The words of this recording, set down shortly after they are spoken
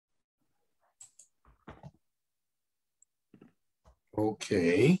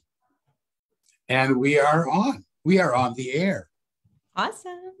Okay. And we are on. We are on the air.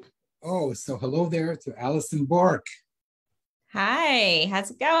 Awesome. Oh, so hello there to Alysson Bourque. Hi, how's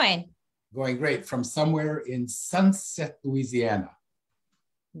it going? Going great from somewhere in Sunset, Louisiana.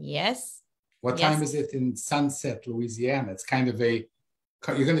 Yes. What time is it in Sunset, Louisiana? It's kind of you're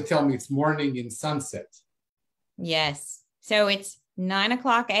going to tell me it's morning in Sunset. Yes. So it's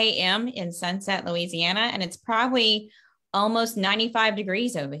 9:00 a.m. in Sunset, Louisiana, and it's probably almost 95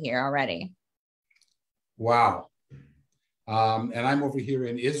 degrees over here already. Wow. And I'm over here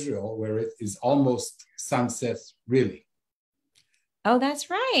in Israel where it is almost sunset, really. Oh, that's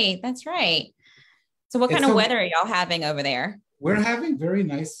right. That's right. So what kind of weather are y'all having over there? We're having very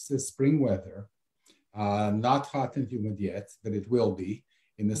nice spring weather. Not hot and humid yet, but it will be.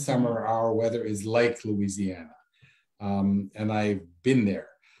 In the summer, our weather is like Louisiana. And I've been there.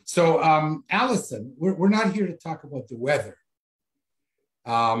 So, Alysson, we're not here to talk about the weather.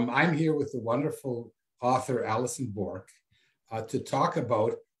 I'm here with the wonderful author, Alysson Bourque, to talk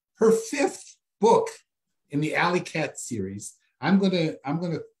about her 5th book in the Alycat series. I'm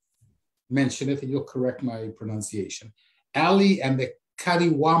gonna mention it, and you'll correct my pronunciation. Ali and the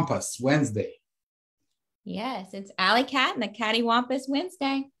Cattywampus Wednesday. Yes, it's Alycat and the Cattywampus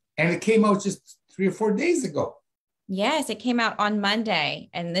Wednesday. And it came out just 3 or 4 days ago. Yes, it came out on Monday,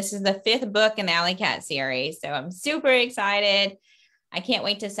 and this is the 5th book in the Alycat series. So I'm super excited. I can't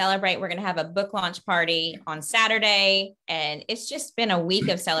wait to celebrate. We're going to have a book launch party on Saturday, and it's just been a week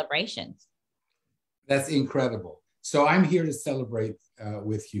of celebrations. That's incredible. So I'm here to celebrate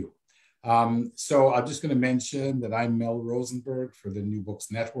with you. So I'm just going to mention that I'm Mel Rosenberg for the New Books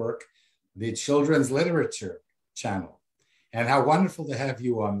Network, the Children's Literature channel, and how wonderful to have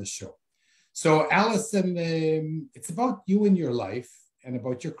you on the show. So Alysson, it's about you and your life and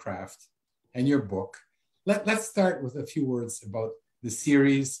about your craft and your book. Let's start with a few words about the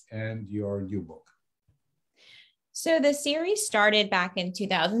series and your new book. So the series started back in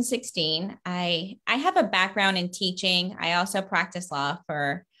 2016. I have a background in teaching. I also practiced law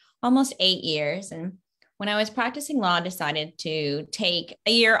for almost 8 years. And when I was practicing law, I decided to take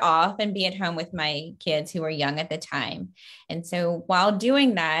a year off and be at home with my kids who were young at the time. And so while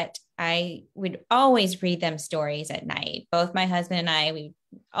doing that, I would always read them stories at night. Both my husband and I, we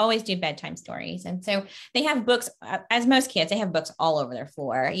always do bedtime stories. And so they have books, as most kids, they have books all over their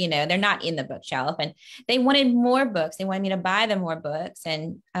floor. You know, they're not in the bookshelf, and they wanted more books. They wanted me to buy them more books.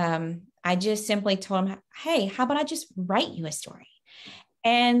 And I just simply told them, hey, how about I just write you a story?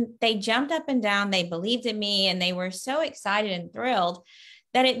 And they jumped up and down. They believed in me, and they were so excited and thrilled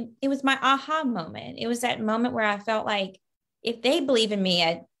that it was my aha moment. It was that moment where I felt like if they believe in me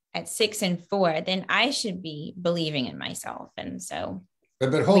at 6 and 4, then I should be believing in myself. And so.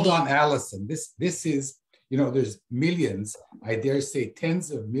 But hold on, Alysson. This is, you know, there's millions, I dare say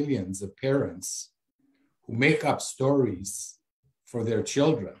tens of millions of parents who make up stories for their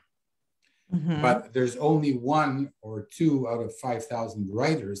children. Mm-hmm. But there's only 1 or 2 out of 5,000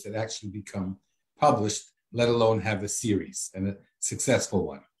 writers that actually become published, let alone have a series, and a successful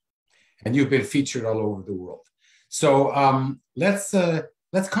one. And you've been featured all over the world. So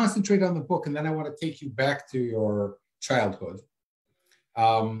let's concentrate on the book, and then I want to take you back to your childhood.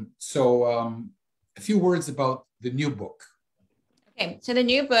 A few words about the new book. Okay, so the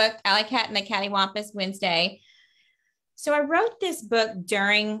new book, Alycat and the Cattywampus Wednesday. So I wrote this book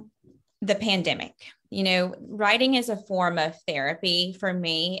during the pandemic. You know, writing is a form of therapy for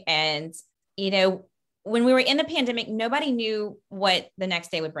me. And, you know, when we were in the pandemic, nobody knew what the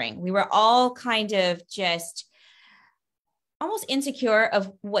next day would bring. We were all kind of just almost insecure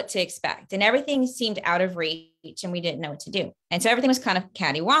of what to expect. And everything seemed out of reach, and we didn't know what to do. And so everything was kind of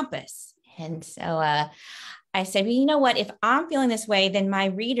cattywampus. And so I said, well, you know what? If I'm feeling this way, then my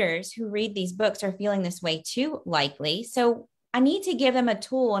readers who read these books are feeling this way too, likely. So I need to give them a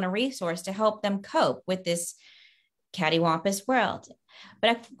tool and a resource to help them cope with this cattywampus world.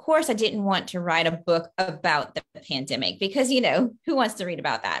 But of course, I didn't want to write a book about the pandemic because, you know, who wants to read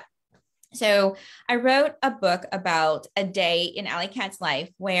about that? So I wrote a book about a day in Alycat's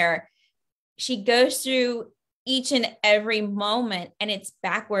life where she goes through each and every moment, and it's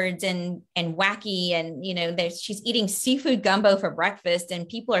backwards and wacky. And, you know, she's eating seafood gumbo for breakfast, and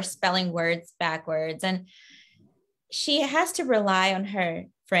people are spelling words backwards. And she has to rely on her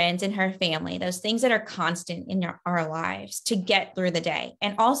friends and her family, those things that are constant in our lives, to get through the day,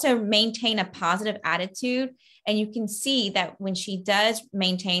 and also maintain a positive attitude. And you can see that when she does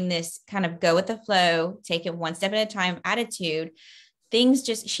maintain this kind of go with the flow, take it one step at a time attitude,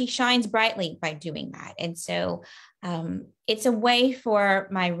 she shines brightly by doing that. And so it's a way for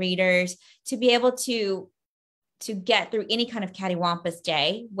my readers to be able to to get through any kind of cattywampus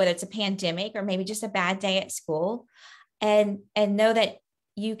day, whether it's a pandemic or maybe just a bad day at school, and know that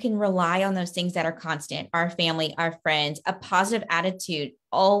you can rely on those things that are constant, our family, our friends. A positive attitude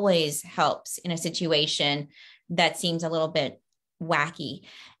always helps in a situation that seems a little bit wacky.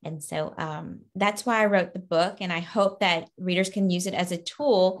 And so that's why I wrote the book. And I hope that readers can use it as a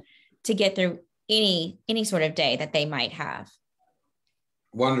tool to get through any sort of day that they might have.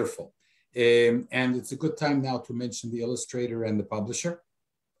 Wonderful. And it's a good time now to mention the illustrator and the publisher.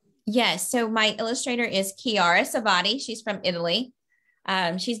 Yes. So my illustrator is Chiara Savati. She's from Italy.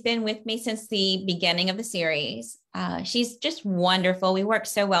 She's been with me since the beginning of the series. She's just wonderful. We work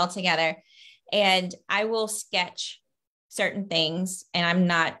so well together, and I will sketch certain things, and I'm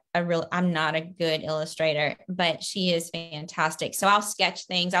not a good illustrator, but she is fantastic. So I'll sketch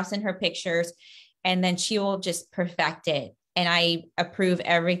things, I'll send her pictures, and then she will just perfect it. And I approve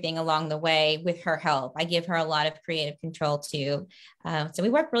everything along the way with her help. I give her a lot of creative control too. So we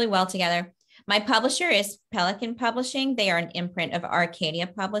work really well together. My publisher is Pelican Publishing. They are an imprint of Arcadia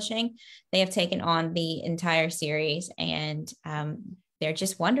Publishing. They have taken on the entire series, and they're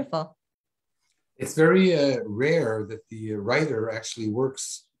just wonderful. It's very rare that the writer actually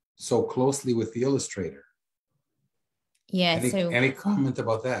works so closely with the illustrator. Yeah. Any comment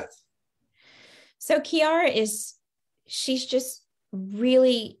about that? So Chiara she's just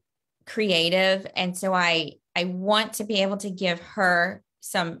really creative. And so I want to be able to give her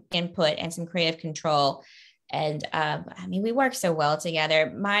some input and some creative control. And we work so well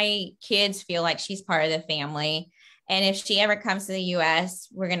together. My kids feel like she's part of the family. And if she ever comes to the US,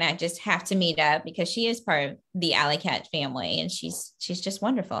 we're going to just have to meet up, because she is part of the Alycat family, and she's just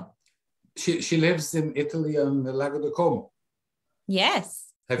wonderful. She lives in Italy on the Lago di Como. Yes.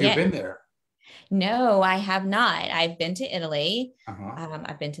 Have you been there? No, I have not. I've been to Italy.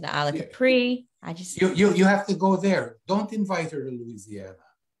 I've been to the Isle of Capri. You have to go there. Don't invite her to Louisiana.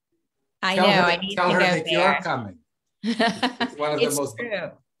 I know. I need to go there. Tell her that you're coming. It's one of the most.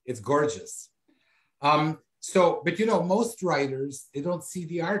 True. It's gorgeous. But most writers, they don't see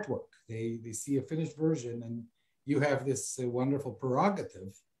the artwork. They see a finished version, and you have this wonderful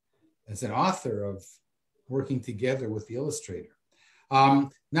prerogative as an author of working together with the illustrator. Now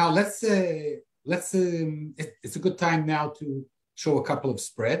it's a good time now to show a couple of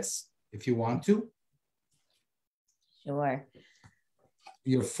spreads if you want to. Sure.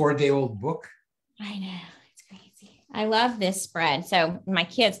 Your 4-day-old book. I know, it's crazy. I love this spread. So my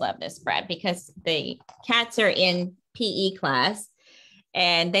kids love this spread because the cats are in PE class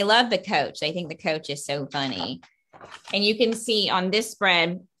and they love the coach. They think the coach is so funny. And you can see on this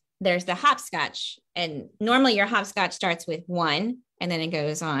spread, there's the hopscotch. And normally your hopscotch starts with 1 and then it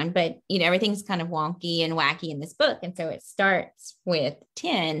goes on. But, everything's kind of wonky and wacky in this book. And so it starts with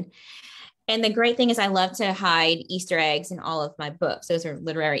 10. And the great thing is I love to hide Easter eggs in all of my books. Those are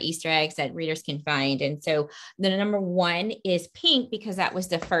literary Easter eggs that readers can find. And so the number 1 is pink because that was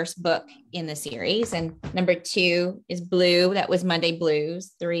the first book in the series. And number 2 is blue. That was Monday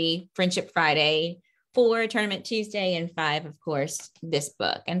Blues. 3, Friendship Friday. 4, Tournament Tuesday. And 5, of course, this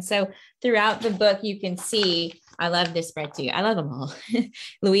book. And so throughout the book, you can see, I love this spread too. I love them all.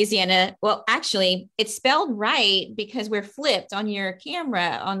 Louisiana. Well, actually, it's spelled right because we're flipped on your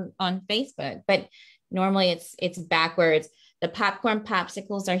camera on Facebook, but normally it's backwards. The popcorn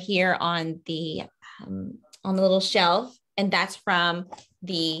popsicles are here on the little shelf, and that's from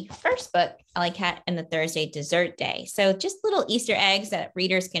the first book, Alycat and the Thursday Dessert Day. So just little Easter eggs that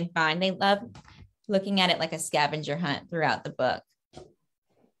readers can find. They love looking at it like a scavenger hunt throughout the book.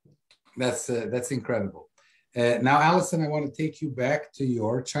 That's incredible. Now, Alysson, I want to take you back to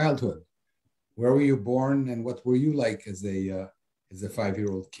your childhood. Where were you born, and what were you like as a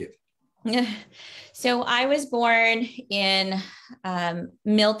 5-year-old kid? So I was born in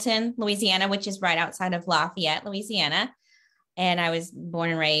Milton, Louisiana, which is right outside of Lafayette, Louisiana, and I was born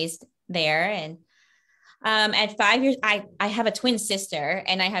and raised there. And at 5 years, I have a twin sister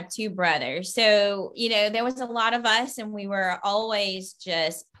and I have 2 brothers. So, there was a lot of us and we were always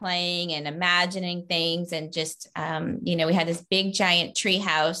just playing and imagining things. And just, we had this big giant tree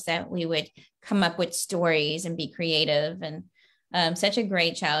house that we would come up with stories and be creative, and such a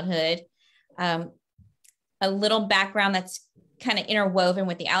great childhood. A little background that's kind of interwoven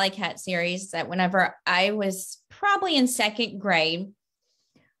with the Alycat series, that whenever I was probably in 2nd grade,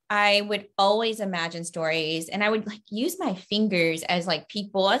 I would always imagine stories, and I would use my fingers as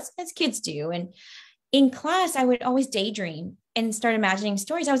people, as kids do. And in class, I would always daydream and start imagining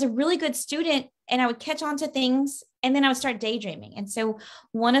stories. I was a really good student and I would catch on to things and then I would start daydreaming. And so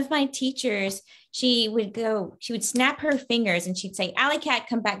one of my teachers, she would snap her fingers and she'd say, "Alycat,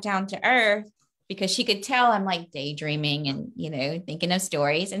 come back down to earth because she could tell I'm like daydreaming and, thinking of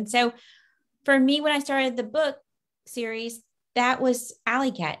stories. And so for me, when I started the book series, that was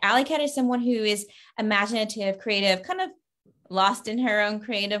Alycat. Alycat is someone who is imaginative, creative, kind of lost in her own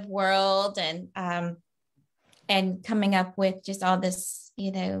creative world, and coming up with just all this,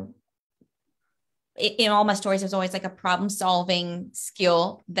 in all my stories, there's always like a problem solving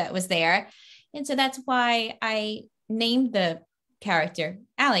skill that was there. And so that's why I named the character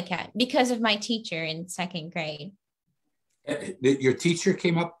Alycat, because of my teacher in second grade. Your teacher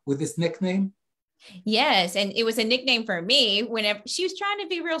came up with this nickname? Yes. And it was a nickname for me. Whenever she was trying to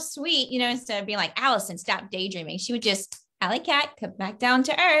be real sweet, instead of being like, Alysson, stop daydreaming, she would just, Alycat, come back down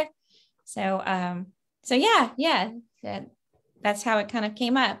to earth. So that's how it kind of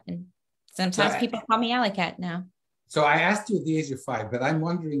came up. And sometimes people call me Alycat now. So I asked you at the age of 5, but I'm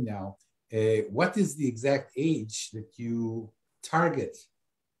wondering now, what is the exact age that you target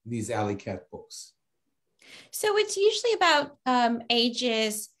these Alycat books? So it's usually about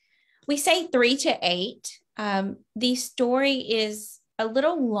ages, we say 3 to 8. The story is a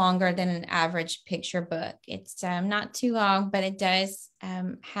little longer than an average picture book. It's not too long, but it does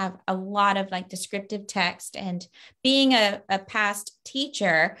have a lot of like descriptive text. And being a past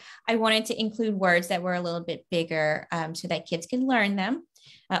teacher, I wanted to include words that were a little bit bigger so that kids can learn them,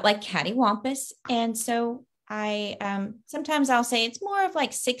 like Cattywampus. And so I sometimes I'll say it's more of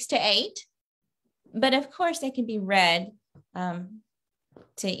like 6 to 8, but of course they can be read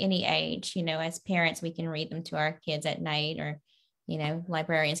to any age. As parents, we can read them to our kids at night, or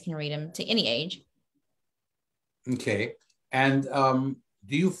librarians can read them to any age. Okay. And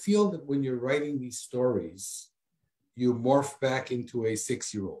do you feel that when you're writing these stories, you morph back into a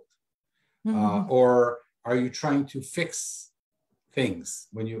 6-year-old? Mm-hmm. Or are you trying to fix things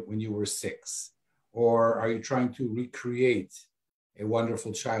when you were 6? Or are you trying to recreate a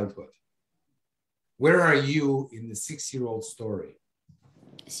wonderful childhood? Where are you in the 6-year-old story?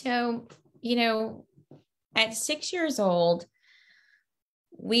 So, at 6 years old,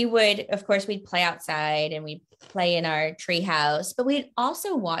 we would, of course, we'd play outside and we'd play in our tree house, but we'd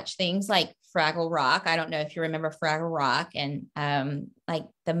also watch things like Fraggle Rock. I don't know if you remember Fraggle Rock, and like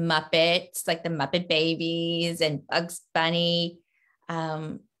the Muppets, like the Muppet Babies and Bugs Bunny.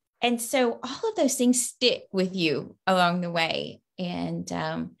 And so all of those things stick with you along the way. And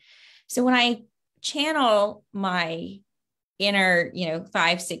so when I channel my inner,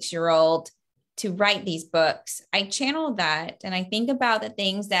 5-6-year-old to write these books, I channel that and I think about the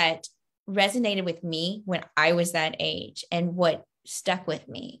things that resonated with me when I was that age and what stuck with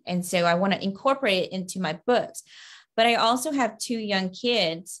me. And so I want to incorporate it into my books. But I also have 2 young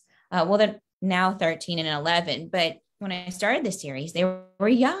kids. Well, they're now 13 and 11, but when I started the series, they were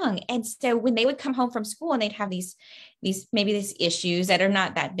young. And so when they would come home from school and they'd have these issues that are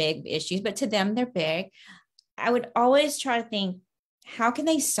not that big issues, but to them, they're big. I would always try to think, how can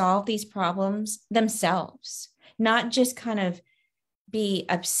they solve these problems themselves? Not just kind of be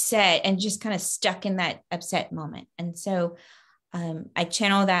upset and just kind of stuck in that upset moment. And so I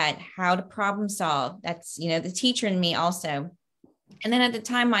channel that, how to problem solve. That's, the teacher in me also. And then at the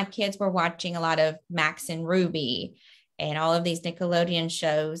time, my kids were watching a lot of Max and Ruby and all of these Nickelodeon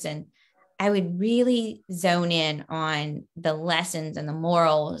shows. And I would really zone in on the lessons and the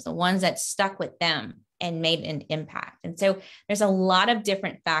morals, the ones that stuck with them and made an impact. And so there's a lot of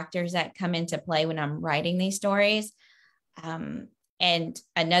different factors that come into play when I'm writing these stories. And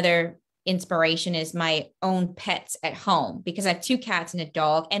another inspiration is my own pets at home, because I have 2 cats and a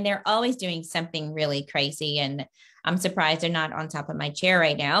dog, and they're always doing something really crazy. And I'm surprised they're not on top of my chair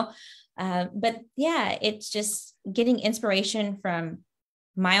right now. But yeah, it's just getting inspiration from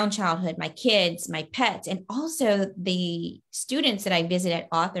my own childhood, my kids, my pets, and also the students that I visit at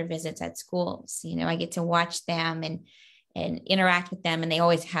author visits at schools. I get to watch them and interact with them. And they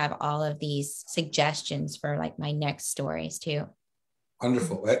always have all of these suggestions for like my next stories too.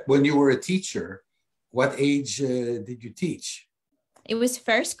 Wonderful. When you were a teacher, what age did you teach? It was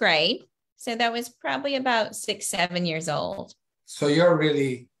first grade. So that was probably about 6, 7 years old. So you're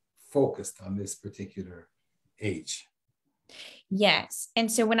really focused on this particular age. Yes.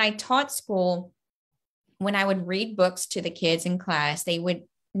 And so when I taught school, when I would read books to the kids in class, they would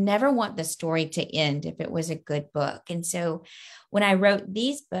never want the story to end if it was a good book. And so when I wrote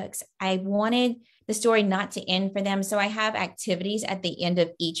these books, I wanted the story not to end for them. So I have activities at the end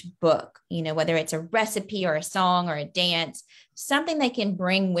of each book, whether it's a recipe or a song or a dance, something they can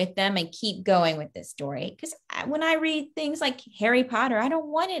bring with them and keep going with this story. Because when I read things like Harry Potter, I don't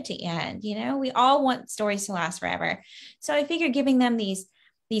want it to end. We all want stories to last forever. So I figured giving them these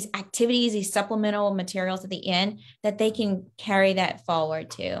activities, these supplemental materials at the end, that they can carry that forward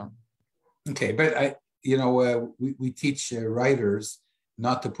too. Okay, but we teach writers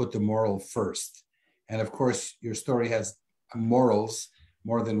not to put the moral first. And of course, your story has morals,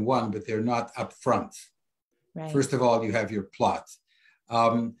 more than one, but they're not up front. Right. First of all, you have your plot.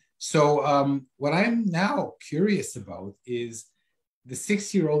 What I'm now curious about is the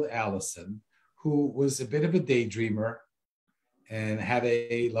 6-year-old Alysson, who was a bit of a daydreamer and had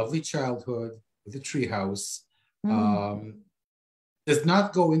a lovely childhood with a treehouse, does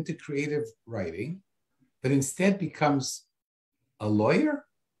not go into creative writing, but instead becomes a lawyer?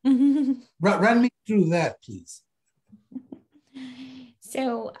 Run me through that, please.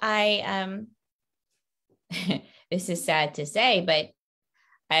 So this is sad to say, but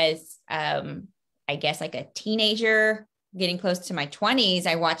as I guess like a teenager getting close to my 20s,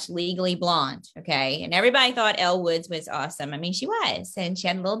 I watched Legally Blonde. Okay. And everybody thought Elle Woods was awesome. I mean, she was, and she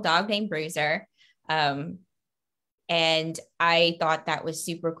had a little dog named Bruiser. And I thought that was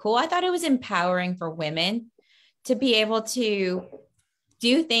super cool. I thought it was empowering for women to be able to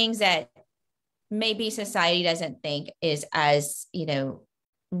do things that maybe society doesn't think is as,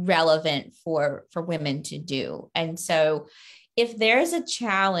 relevant for women to do. And so if there's a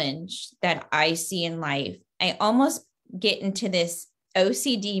challenge that I see in life, I almost get into this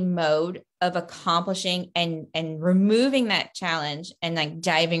OCD mode of accomplishing and removing that challenge and like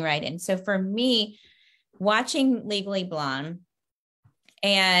diving right in. So for me, watching Legally Blonde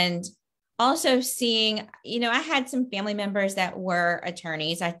and also seeing, I had some family members that were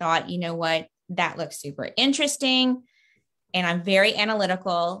attorneys. I thought, what, that looks super interesting. And I'm very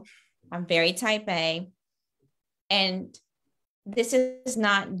analytical. I'm very type A. And this is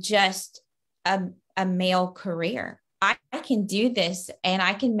not just a male career. I can do this and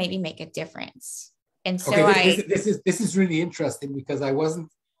I can maybe make a difference. And so this is really interesting because I wasn't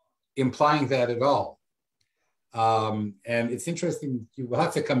implying that at all. And it's interesting. You will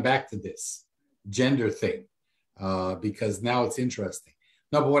have to come back to this gender thing because now it's interesting.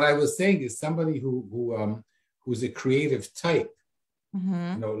 No, but what I was saying is somebody who's a creative type.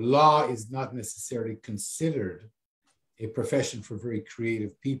 Law is not necessarily considered a profession for very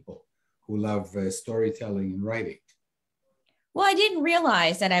creative people who love storytelling and writing. Well, I didn't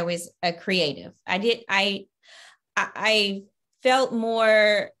realize that I was a creative. I felt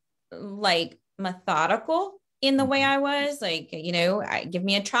more like methodical in the way I was, like, give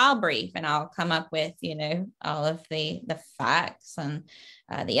me a trial brief and I'll come up with, all of the facts and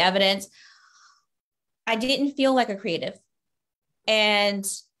the evidence. I didn't feel like a creative. And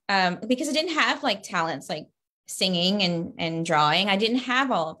because I didn't have like talents like singing and drawing, I didn't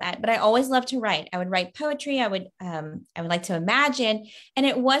have all of that, but I always loved to write. I would write poetry. I would like to imagine. And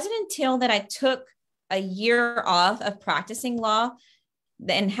it wasn't until that I took a year off of practicing law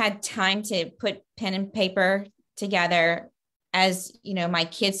and had time to put pen and paper together, as my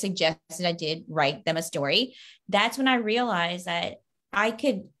kids suggested I did, write them a story. That's when I realized that I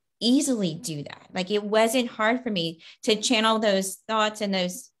could easily do that. Like, it wasn't hard for me to channel those thoughts and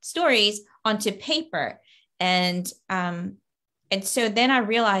those stories onto paper. And so then I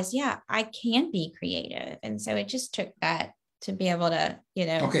realized, I can be creative. And so it just took that to be able to,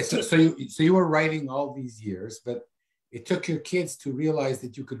 Okay. So you were writing all these years, but it took your kids to realize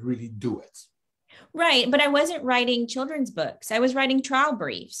that you could really do it. Right. But I wasn't writing children's books. I was writing trial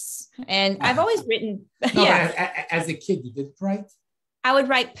briefs, and I've always written. No, as a kid, you didn't write? I would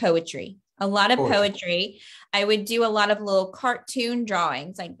write poetry, a lot of poetry. I would do a lot of little cartoon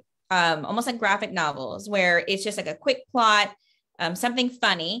drawings, like almost like graphic novels, where it's just like a quick plot, something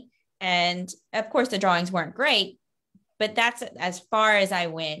funny. And of course, the drawings weren't great, but that's as far as I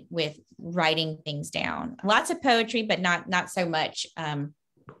went with writing things down. Lots of poetry, but not so much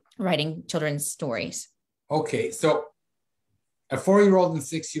writing children's stories. Okay, so a 4-year-old and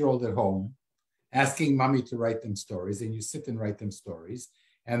 6-year-old at home asking mommy to write them stories, and you sit and write them stories,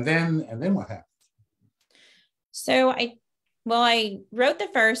 and then what happened? So I wrote the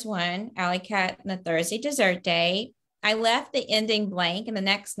first one, Alycat and the Thursday Dessert Day. I left the ending blank, and the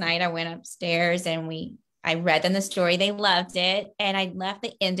next night I went upstairs and I read them the story. They loved it, and I left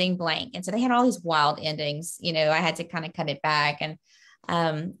the ending blank. And so they had all these wild endings. I had to kind of cut it back, and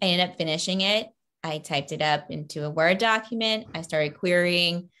I ended up finishing it. I typed it up into a Word document. I started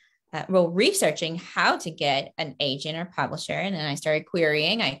researching how to get an agent or publisher. And then I started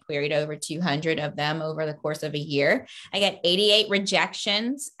querying. I queried over 200 of them over the course of a year. I got 88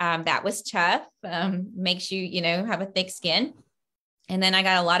 rejections. That was tough. Makes you, have a thick skin. And then I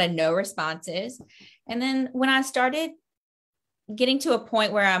got a lot of no responses. And then when I started getting to a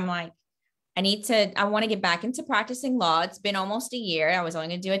point where I'm like, I want to get back into practicing law. It's been almost a year. I was only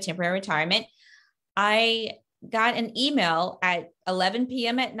going to do a temporary retirement. I got an email at 11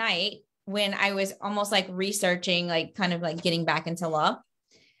 p.m. at night when I was almost like researching, like kind of like getting back into law,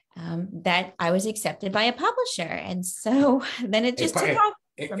 that I was accepted by a publisher. And so then it just took off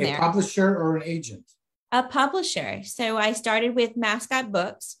from there. A publisher or an agent? A publisher. So I started with Mascot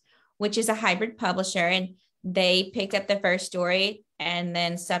Books, which is a hybrid publisher, and they picked up the first story and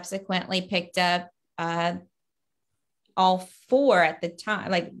then subsequently picked up all four at the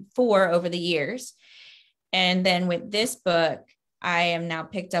time, like four over the years. And then with this book, I am now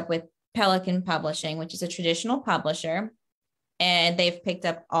picked up with Pelican Publishing, which is a traditional publisher. And they've picked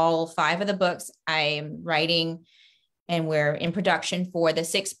up all five of the books I'm writing, and we're in production for the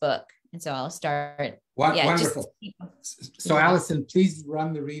sixth book. And so I'll start. Wonderful. So Alysson, please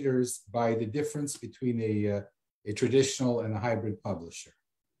run the readers by the difference between a traditional and a hybrid publisher.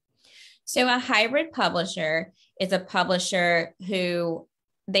 So a hybrid publisher is a publisher who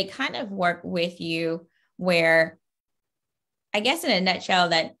they kind of work with you where, I guess in a nutshell,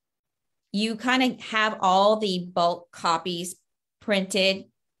 that you kind of have all the bulk copies printed.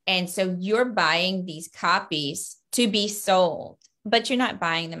 And so you're buying these copies to be sold, but you're not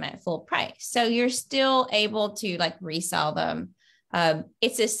buying them at full price. So you're still able to like resell them.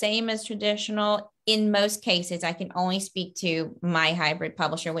 It's the same as traditional. In most cases, I can only speak to my hybrid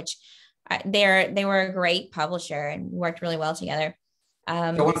publisher, which they were a great publisher and worked really well together.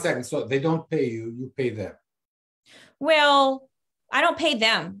 So 1 second. So they don't pay you, you pay them. Well, I don't pay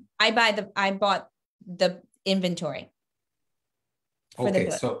them. I bought the inventory for the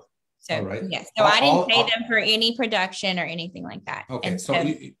book. So all right. Yes. So I didn't pay them for any production or anything like that. Okay. And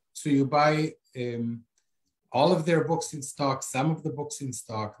so you buy all of their books in stock, some of the books in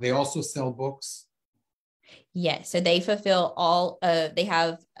stock. They also sell books. Yes. So they fulfill all they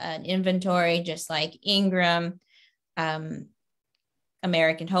have an inventory just like Ingram,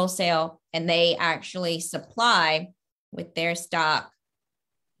 American Wholesale, and they actually supply with their stock,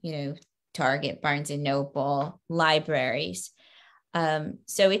 Target, Barnes and Noble, libraries.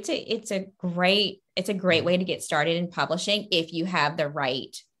 So it's a great way to get started in publishing if you have the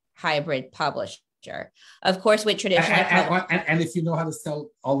right hybrid publisher. Of course, with traditional and if you know how to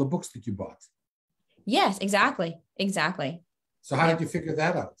sell all the books that you bought. Yes, exactly. So how did you figure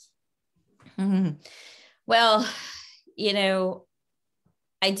that out? Mm-hmm. Well,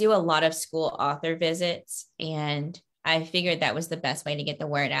 I do a lot of school author visits, and I figured that was the best way to get the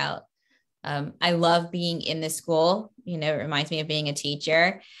word out. I love being in the school. It reminds me of being a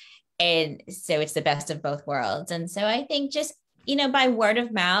teacher. And so it's the best of both worlds. And so I think just, by word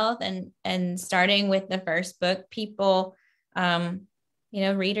of mouth and starting with the first book, people,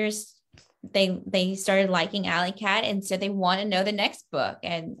 readers, they started liking Alycat. And so they want to know the next book,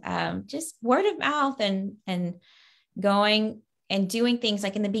 and just word of mouth and going and doing things.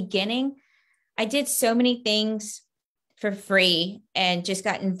 Like in the beginning, I did so many things for free and just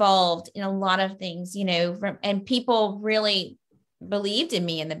got involved in a lot of things, and people really believed in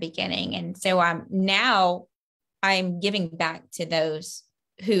me in the beginning. And so I'm giving back to those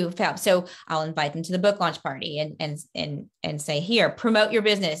who felt. So I'll invite them to the book launch party and say, here, promote your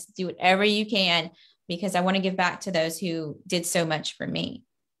business, do whatever you can, because I want to give back to those who did so much for me.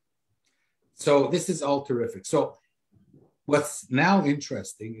 So this is all terrific. So what's now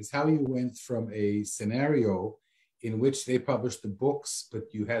interesting is how you went from a scenario in which they published the books,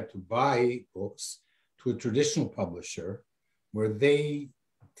 but you had to buy books, to a traditional publisher where they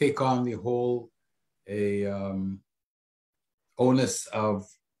take on the whole onus of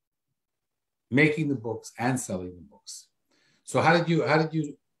making the books and selling the books. So how did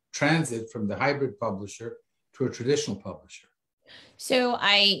you transit from the hybrid publisher to a traditional publisher? So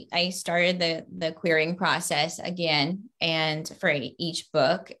I started the querying process again, and for each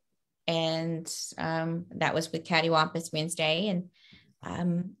book. And that was with Cattywampus Wednesday,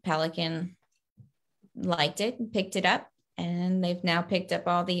 and Pelican liked it and picked it up, and they've now picked up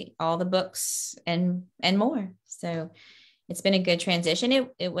all the books and more. So it's been a good transition.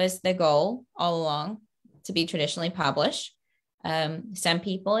 It was the goal all along to be traditionally published. Some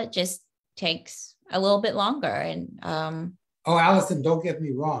people, it just takes a little bit longer. And Alysson, don't get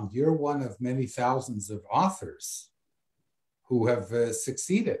me wrong. You're one of many thousands of authors who have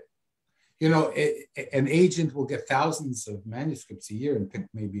succeeded. An agent will get thousands of manuscripts a year and pick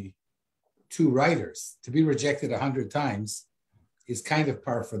maybe 2 writers. To be rejected 100 times is kind of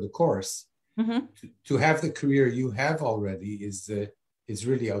par for the course. Mm-hmm. To have the career you have already is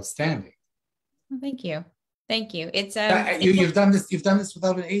really outstanding. Well, thank you. It's you've done this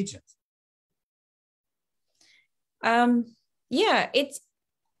without an agent. Yeah,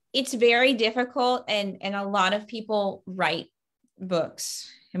 it's very difficult, and a lot of people write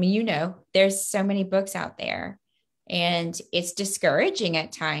books. I mean, there's so many books out there, and it's discouraging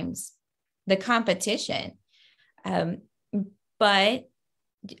at times. the competition. But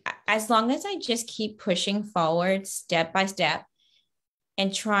as long as I just keep pushing forward step by step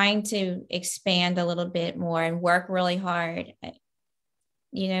and trying to expand a little bit more and work really hard,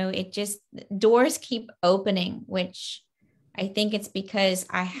 it just, doors keep opening, which I think it's because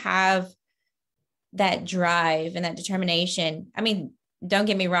I have that drive and that determination. I mean, don't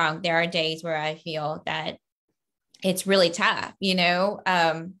get me wrong. There are days where I feel that it's really tough,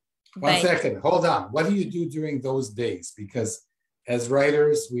 One second, hold on. What do you do during those days? Because as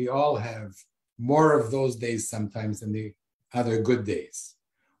writers, we all have more of those days sometimes than the other good days.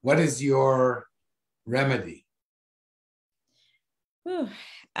 What is your remedy?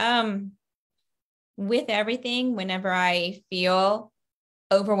 With everything, whenever I feel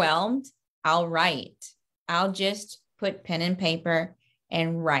overwhelmed, I'll write. I'll just put pen and paper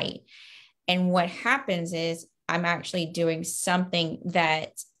and write. And what happens is I'm actually doing something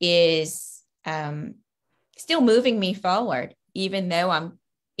that is still moving me forward, even though I'm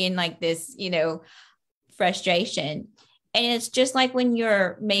in like this, frustration. And it's just like when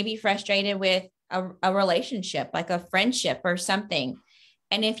you're maybe frustrated with a relationship, like a friendship or something.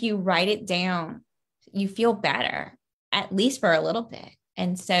 And if you write it down, you feel better, at least for a little bit.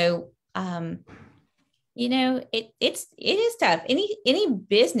 And so, it is tough. Any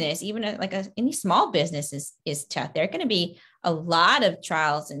business, even any small business is tough. There are going to be a lot of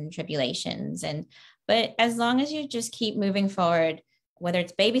trials and tribulations. But as long as you just keep moving forward, whether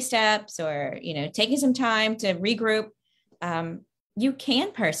it's baby steps or, taking some time to regroup, you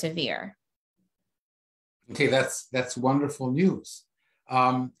can persevere. Okay, that's wonderful news.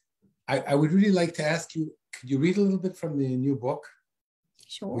 I would really like to ask you, could you read a little bit from the new book?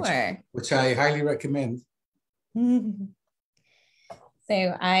 Sure. Which I highly recommend. So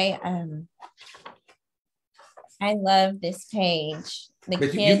I love this page.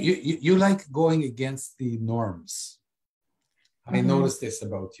 But you like going against the norms. I noticed this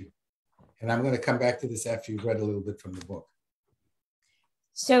about you. And I'm going to come back to this after you've read a little bit from the book.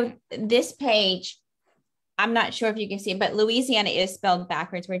 So this page, I'm not sure if you can see it, but Louisiana is spelled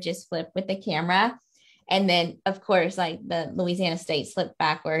backwards. We're just flipped with the camera. And then, of course, like the Louisiana State slipped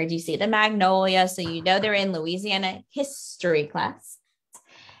backwards. You see the magnolia. So they're in Louisiana history class.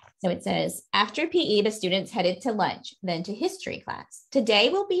 So it says, after PE, the students headed to lunch, then to history class. Today,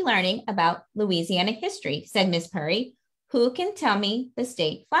 we'll be learning about Louisiana history, said Miss Purry. Who can tell me the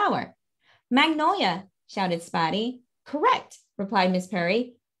state flower? Magnolia, shouted Spotty. Correct, replied Miss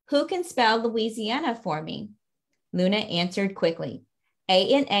Purry. Who can spell Louisiana for me? Luna answered quickly.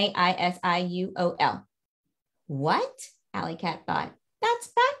 Anaisiuol. What? Alycat thought.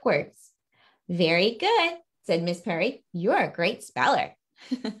 That's backwards. Very good, said Miss Purry. You're a great speller.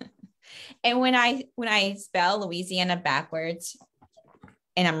 And when I spell Louisiana backwards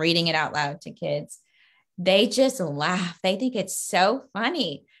and I'm reading it out loud to kids, they just laugh. They think it's so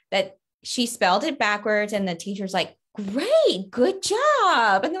funny that she spelled it backwards and the teacher's like, great, good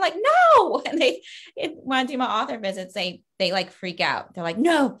job. And they're like, no. And when I do my author visits, they like freak out. They're like,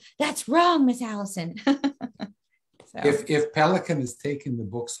 no, that's wrong, Miss Alysson. So. If Pelican is taking the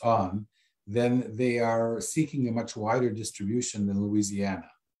books on, then they are seeking a much wider distribution than Louisiana.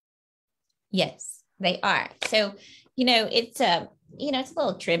 Yes, they are. So, it's a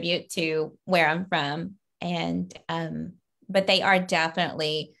little tribute to where I'm from. And, but they are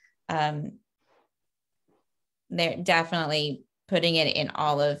definitely, they're definitely putting it in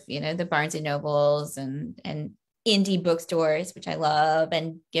all of, the Barnes and Nobles and indie bookstores, which I love,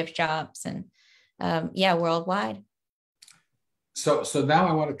 and gift shops and, worldwide. So now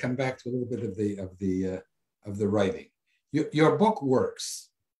I want to come back to a little bit of the writing. Your book works.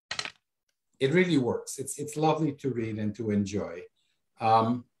 It really works. It's lovely to read and to enjoy,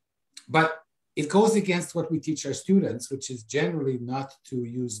 but it goes against what we teach our students, which is generally not to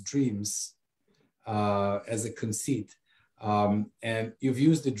use dreams as a conceit. And you've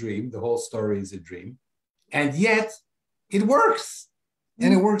used a dream. The whole story is a dream, and yet it works,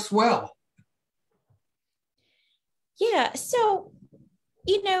 and it works well. Yeah. So,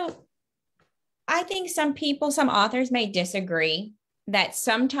 I think some authors may disagree that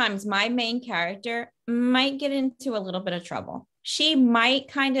sometimes my main character might get into a little bit of trouble. She might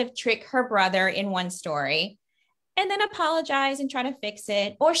kind of trick her brother in one story and then apologize and try to fix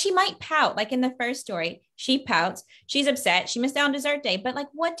it. Or she might pout. Like in the first story, she pouts. She's upset. She missed out on dessert day. But like,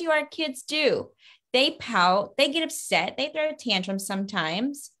 what do our kids do? They pout. They get upset. They throw tantrums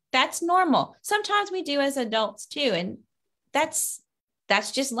sometimes. That's normal. Sometimes we do as adults too. And that's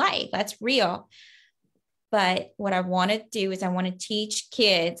just life. That's real. But what I want to do is I want to teach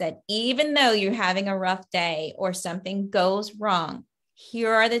kids that even though you're having a rough day or something goes wrong,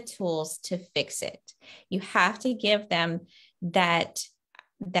 here are the tools to fix it. You have to give them that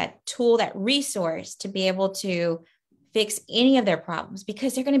tool, that resource to be able to fix any of their problems,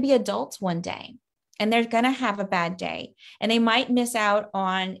 because they're going to be adults one day and they're going to have a bad day, and they might miss out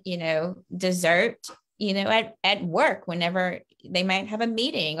on, dessert, at work, whenever they might have a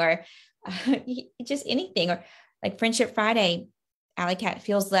meeting, or just anything, or like Friendship Friday, Alycat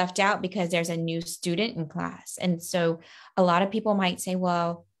feels left out because there's a new student in class. And so a lot of people might say,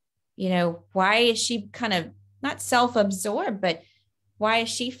 well, why is she kind of not self-absorbed, but why is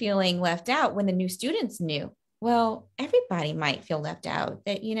she feeling left out when the new student's new? Well, everybody might feel left out.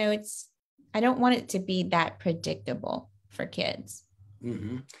 That, I don't want it to be that predictable for kids.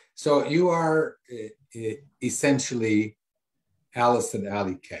 Mm-hmm. So you are essentially Alysson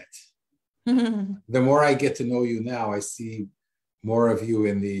Alycat. The more I get to know you now, I see more of you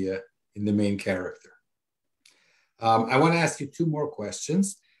in the main character. I want to ask you two more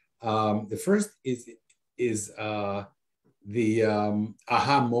questions. The first is the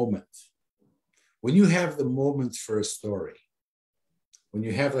aha moment. When you have the moments for a story, when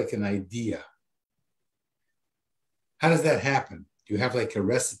you have like an idea, how does that happen? Do you have like a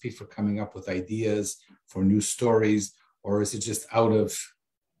recipe for coming up with ideas for new stories, or is it just out of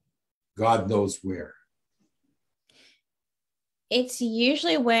God knows where? It's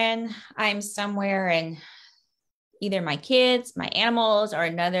usually when I'm somewhere and either my kids, my animals, or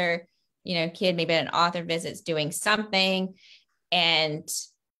another, kid, maybe an author visits doing something. And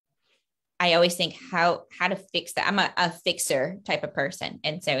I always think how to fix that. I'm a fixer type of person.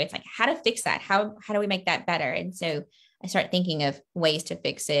 And so it's like, how to fix that? How do we make that better? And so I start thinking of ways to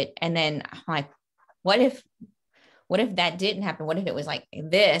fix it. And then I'm like, what if that didn't happen? What if it was like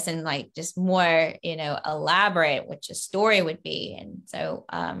this, and like just more, elaborate, which a story would be. And so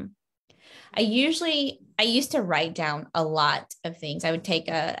I used to write down a lot of things. I would take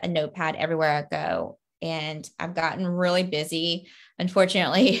a notepad everywhere I go, and I've gotten really busy.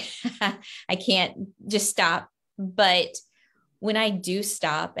 Unfortunately, I can't just stop. But when I do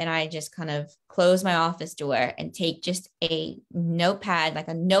stop and I just kind of close my office door and take just a notepad, like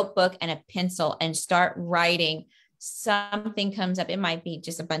a notebook and a pencil, and start writing, something comes up. It might be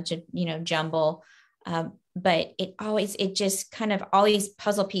just a bunch of, jumble. But it just kind of, all these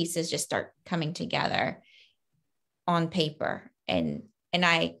puzzle pieces just start coming together on paper. And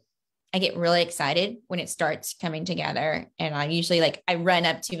I get really excited when it starts coming together. And I usually I run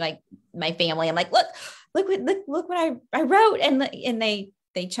up to like my family. I'm like, look what I wrote. And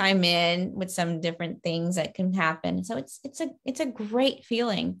they chime in with some different things that can happen. So it's a great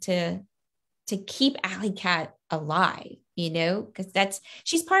feeling to keep Alycat alive, because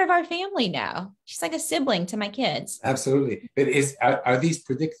she's part of our family now. She's like a sibling to my kids. Absolutely. But are these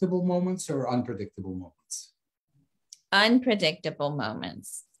predictable moments or unpredictable moments? Unpredictable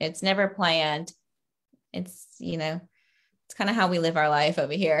moments. It's never planned. It's, it's kind of how we live our life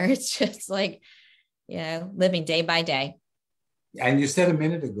over here. It's just like, living day by day. And you said a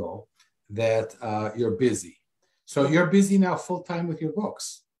minute ago that you're busy. So you're busy now full-time with your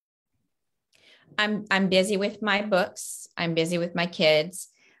books. I'm busy with my books. I'm busy with my kids.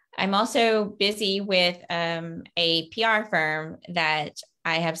 I'm also busy with a PR firm that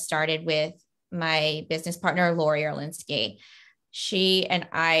I have started with my business partner, Lori Erlinsky. She and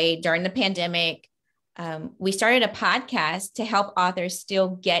I, during the pandemic, we started a podcast to help authors still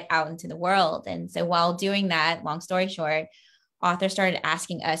get out into the world. And so while doing that, long story short, authors started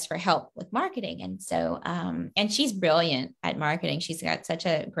asking us for help with marketing. And so, and she's brilliant at marketing. She's got such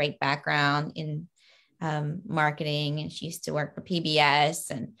a great background in marketing, and she used to work for PBS.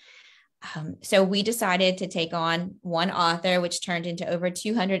 And so we decided to take on one author, which turned into over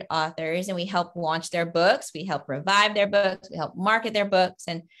 200 authors, and we help launch their books. We help revive their books. We help market their books.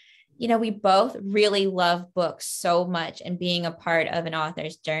 And, we both really love books so much and being a part of an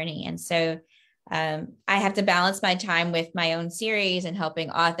author's journey. And so I have to balance my time with my own series and helping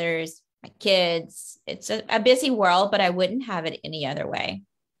authors, my kids. It's a busy world, but I wouldn't have it any other way.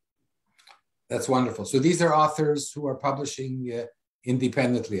 That's wonderful. So these are authors who are publishing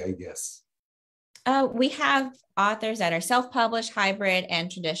independently, I guess. We have authors that are self-published, hybrid,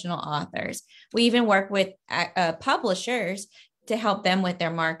 and traditional authors. We even work with publishers to help them with their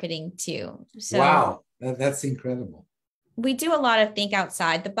marketing too. So wow, that's incredible. We do a lot of think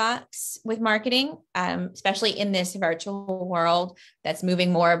outside the box with marketing, especially in this virtual world that's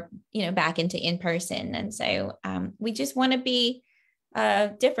moving more, back into in-person. And so we just want to be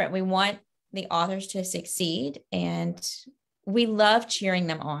different. We want the authors to succeed, and we love cheering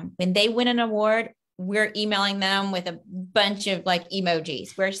them on. When they win an award, we're emailing them with a bunch of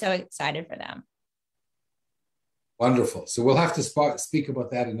emojis. We're so excited for them. Wonderful. So we'll have to speak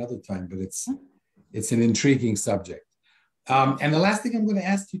about that another time, but it's an intriguing subject. And the last thing I'm going to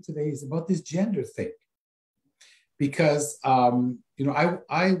ask you today is about this gender thing, because I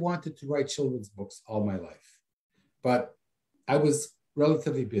wanted to write children's books all my life, but I was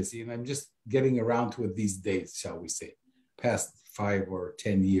relatively busy, and I'm just getting around to it these days, shall we say, past 5 or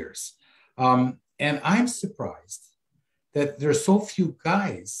 10 years. And I'm surprised that there are so few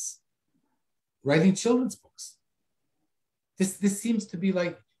guys writing children's books. This seems to be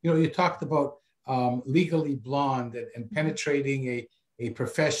like, you talked about Legally Blonde and penetrating a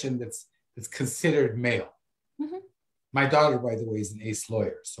profession that's considered male. Mm-hmm. My daughter, by the way, is an ace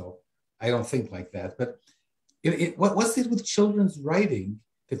lawyer, so I don't think like that. But what's it with children's writing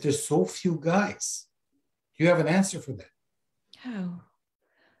that there's so few guys? Do you have an answer for that? Oh,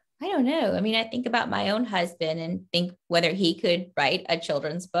 I don't know. I mean, I think about my own husband and think whether he could write a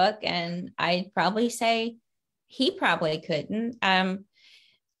children's book, and I'd probably say he probably couldn't. I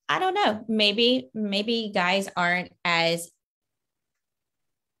don't know. Maybe guys aren't as,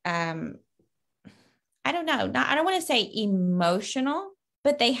 I don't know. I don't want to say emotional,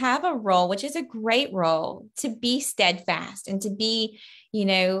 but they have a role, which is a great role, to be steadfast and to be,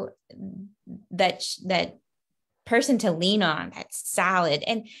 that person to lean on, that's solid.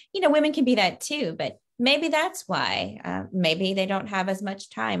 And, women can be that too, but maybe that's why, maybe they don't have as much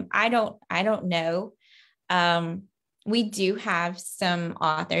time. I don't know. We do have some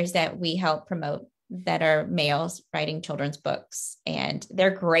authors that we help promote that are males writing children's books, and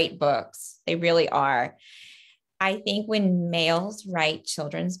they're great books. They really are. I think when males write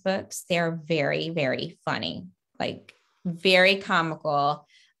children's books, they're very, very funny, like very comical,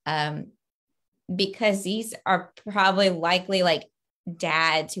 because these are probably likely like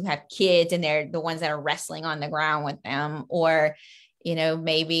dads who have kids and they're the ones that are wrestling on the ground with them, or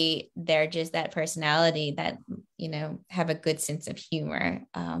maybe they're just that personality that, have a good sense of humor.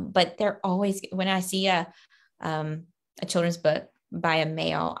 But they're always, when I see a children's book by a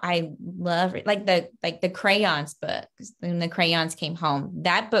male, I love it. Like the crayons book, when the crayons came home,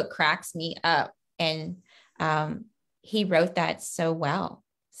 that book cracks me up, and he wrote that so well.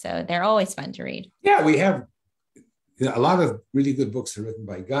 So they're always fun to read. Yeah, we have a lot of really good books are written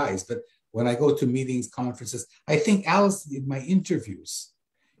by guys, but when I go to meetings, conferences, I think Alysson, in my interviews,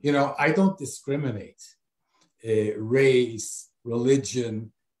 I don't discriminate race,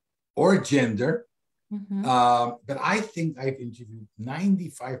 religion, or gender. Mm-hmm. But I think I've interviewed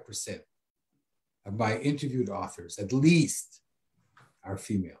 95% of my interviewed authors, at least, are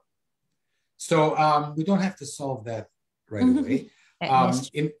female. So we don't have to solve that right away.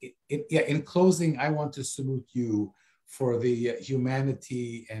 In closing, I want to salute you for the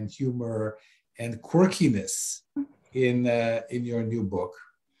humanity and humor and quirkiness in your new book,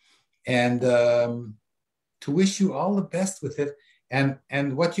 and to wish you all the best with it,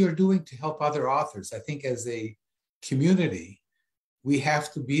 and what you're doing to help other authors. I think as a community, we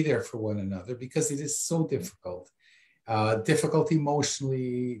have to be there for one another, because it is so difficult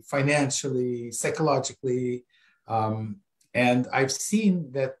emotionally, financially, psychologically, and I've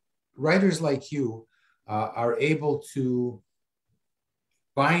seen that writers like you are able to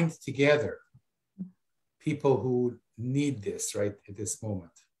bind together people who need this right at this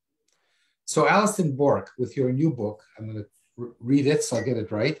moment. So Alysson Bourque, with your new book, I'm going to read it so I get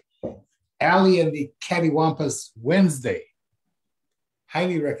it right. Ally and the Cattywampus Wednesday.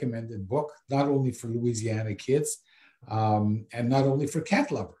 Highly recommended book, not only for Louisiana kids and not only for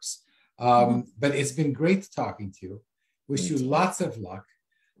cat lovers. But it's been great talking to you. Wish you lots of luck,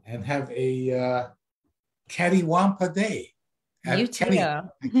 and have a Cattywampa day. You too.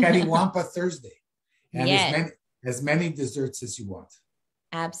 Cattywampa Thursday. And yes. as many desserts as you want.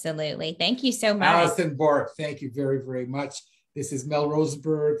 Absolutely. Thank you so much. Alysson Bourque, thank you very, very much. This is Mel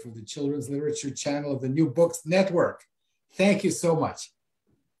Rosenberg from the Children's Literature Channel of the New Books Network. Thank you so much.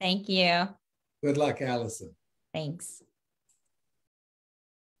 Thank you. Good luck, Alysson. Thanks.